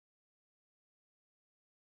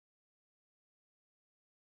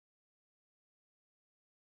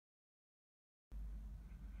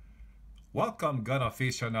Welcome, gun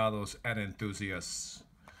aficionados and enthusiasts.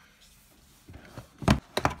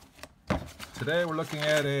 Today we're looking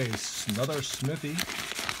at another Smithy,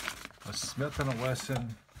 a Smith &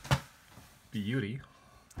 Wesson beauty.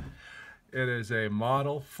 It is a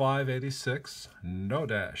model 586 no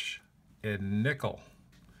dash in nickel.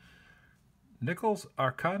 Nickels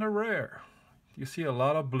are kind of rare. You see a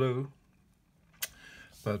lot of blue,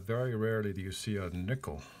 but very rarely do you see a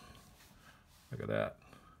nickel. Look at that.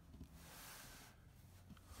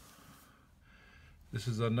 This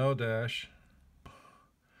is a no dash.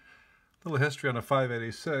 Little history on the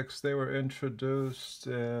 586. They were introduced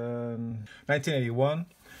in 1981.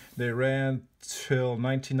 They ran till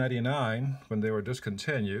 1999 when they were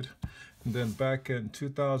discontinued. And then back in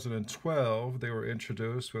 2012, they were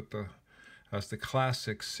introduced with as the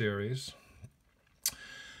Classic series,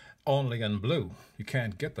 only in blue. You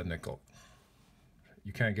can't get the nickel.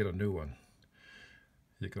 You can't get a new one.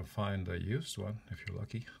 You can find a used one if you're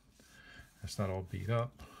lucky. It's not all beat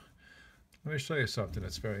up. Let me show you something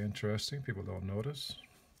that's very interesting. People don't notice.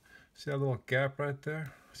 See that little gap right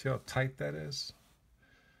there? See how tight that is?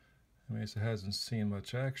 It means it hasn't seen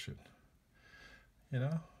much action. You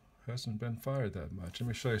know, hasn't been fired that much. Let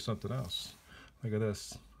me show you something else. Look at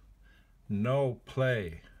this. No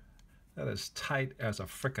play. That is tight as a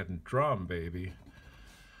frickin' drum, baby.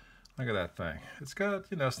 Look at that thing. It's got,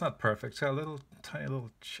 you know, it's not perfect. It's got a little, tiny little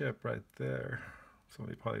chip right there.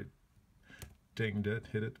 Somebody probably dinged it,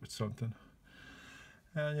 hit it with something.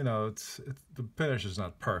 And you know, the finish is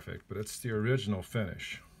not perfect, but it's the original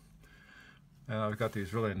finish. And I've got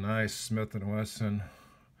these really nice Smith & Wesson.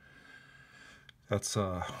 That's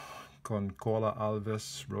Concola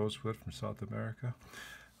Alves rosewood from South America.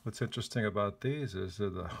 What's interesting about these is they're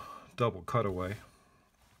the double cutaway.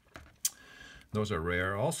 Those are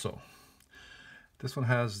rare also. This one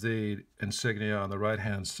has the insignia on the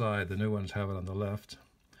right-hand side. The new ones have it on the left.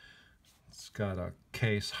 It's got a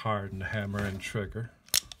case hardened hammer and trigger.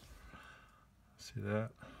 See that?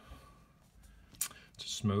 It's a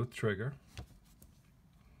smooth trigger.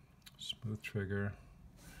 Smooth trigger.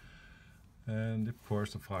 And of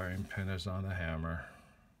course the firing pin is on the hammer.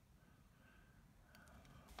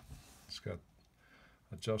 It's got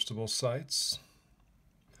adjustable sights.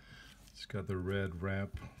 It's got the red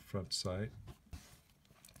ramp front sight.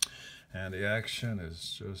 And the action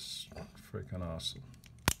is just freaking awesome.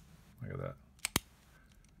 Look at that.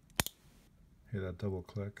 Hear that double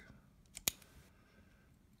click?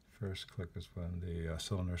 First click is when the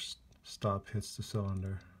cylinder stop hits the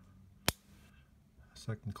cylinder.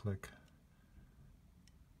 Second click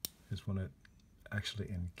is when it actually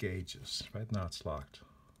engages. Right now it's locked.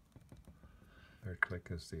 Third click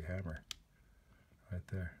is the hammer. Right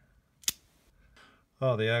there.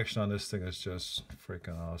 Oh, the action on this thing is just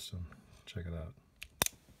freaking awesome. Check it out.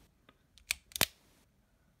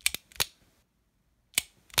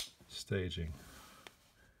 Staging.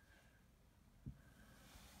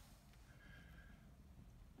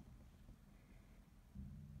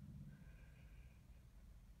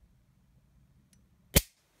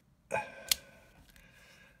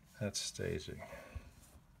 That's staging.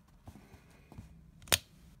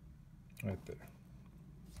 Right there.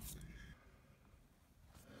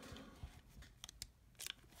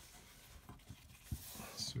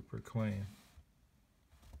 Super clean.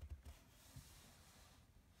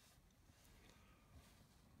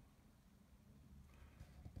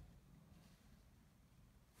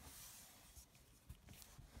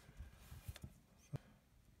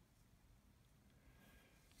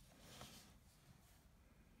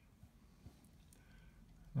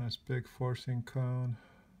 Nice big forcing cone.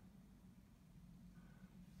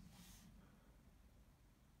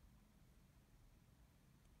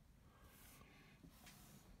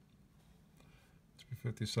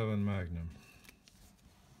 .357 Magnum.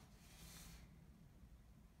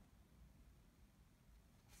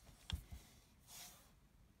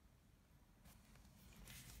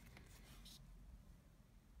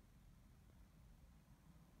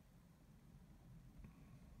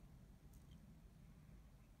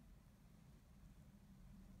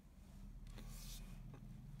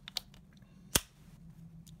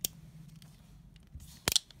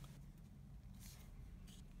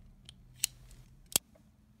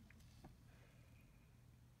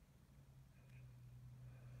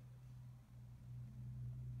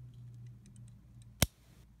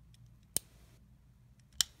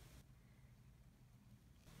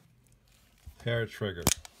 Hair trigger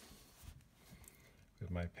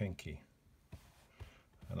with my pinky.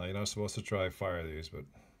 I know you're not supposed to dry fire these, but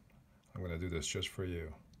I'm going to do this just for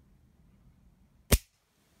you.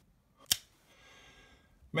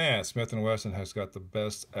 Man, Smith & Wesson has got the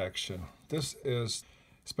best action. This is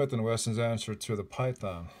Smith & Wesson's answer to the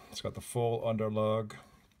Python. It's got the full underlug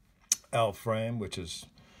L frame, which is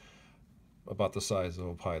about the size of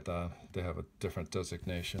a Python. They have a different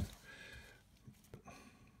designation.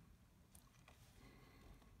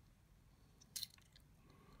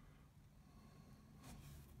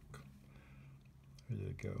 There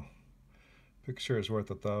you go. Picture is worth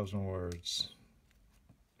 1,000 words.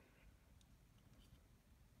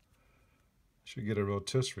 Should get a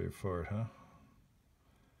rotisserie for it, huh?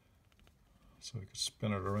 So we can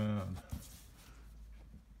spin it around.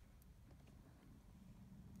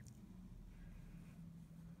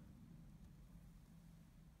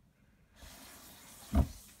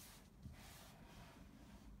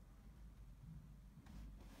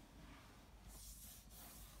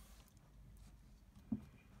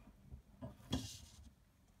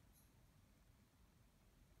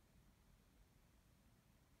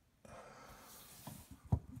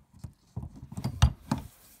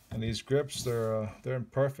 And these grips, they're in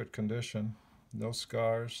perfect condition, no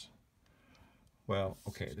scars. Well,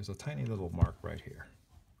 okay, there's a tiny little mark right here.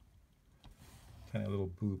 Tiny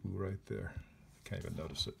little boo-boo right there. Can't even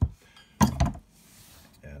notice it.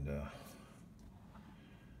 And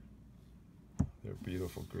they're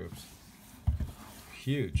beautiful grips.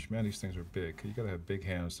 Huge. Man, these things are big. You gotta have big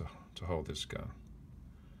hands to hold this gun.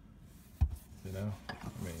 You know?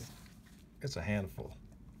 I mean, it's a handful.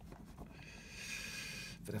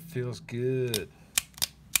 But it feels good.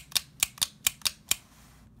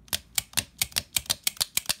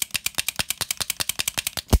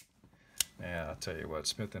 Yeah, I'll tell you what,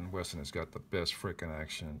 Smith & Wesson has got the best freaking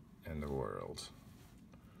action in the world.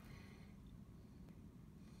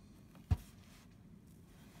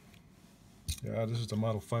 Yeah, this is the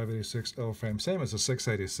model 586 L frame, same as the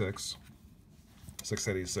 686.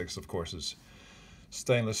 686, of course, is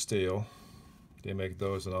stainless steel. They make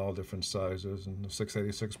those in all different sizes, and the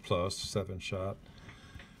 686 Plus, 7-shot.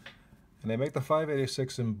 And they make the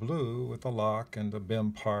 586 in blue with the lock and the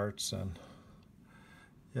BIM parts, and,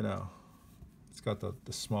 you know, it's got the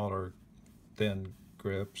smaller, thin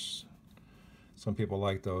grips. Some people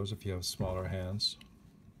like those if you have smaller hands.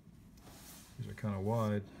 These are kind of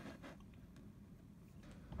wide.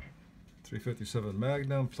 357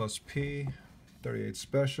 Magnum plus P, 38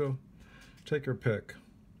 Special. Take your pick.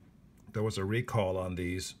 There was a recall on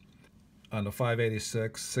these, on the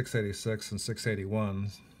 586, 686, and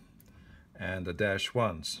 681, and the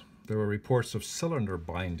 -1s. There were reports of cylinder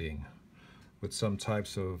binding with some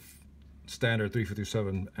types of standard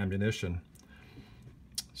 357 ammunition.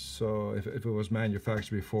 So if it was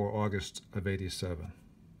manufactured before August of '87.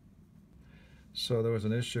 So there was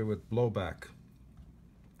an issue with blowback.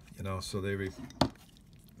 You know, so they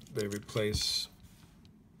replace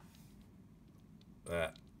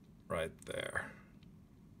that right there.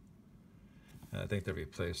 And I think they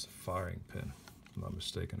replaced the firing pin, if I'm not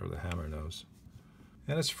mistaken, or the hammer nose.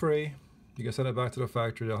 And it's free. You can send it back to the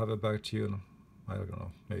factory. They'll have it back to you in, I don't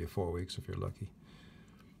know, maybe 4 weeks if you're lucky.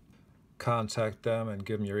 Contact them and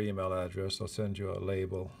give them your email address. They'll send you a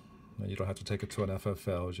label. And you don't have to take it to an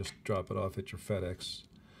FFL. Just drop it off at your FedEx.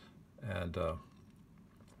 And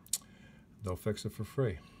they'll fix it for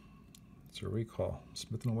free. It's a recall.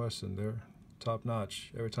 Smith & Wesson, they're top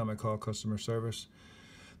notch. Every time I call customer service,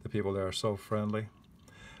 the people there are so friendly.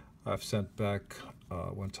 I've sent back,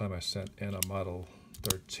 one time I sent in a Model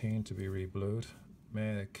 13 to be reblued.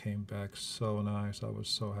 Man, it came back so nice. I was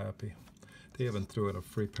so happy. They even threw in a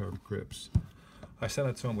free pair of grips. I sent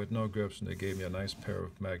it to them with no grips, and they gave me a nice pair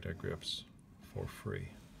of Magnum grips for free.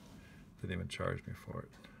 Didn't even charge me for it.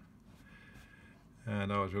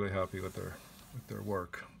 And I was really happy with their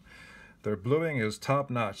work. Their bluing is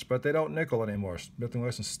top notch, but they don't nickel anymore. Smith &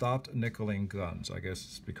 Wesson stopped nickeling guns. I guess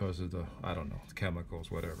it's because of the, I don't know,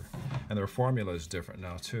 chemicals, whatever. And their formula is different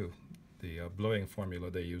now too. The bluing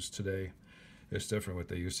formula they use today is different what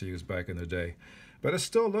they used to use back in the day. But it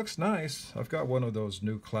still looks nice. I've got one of those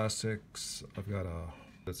new classics. I've got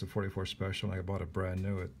it's a 44 Special, and I bought it brand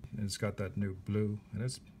new. It's got that new blue, and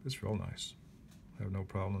it's real nice. I have no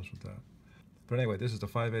problems with that. But anyway, this is the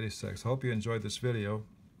 586. I hope you enjoyed this video.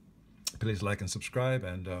 Please like and subscribe,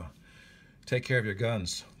 and take care of your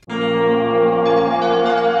guns.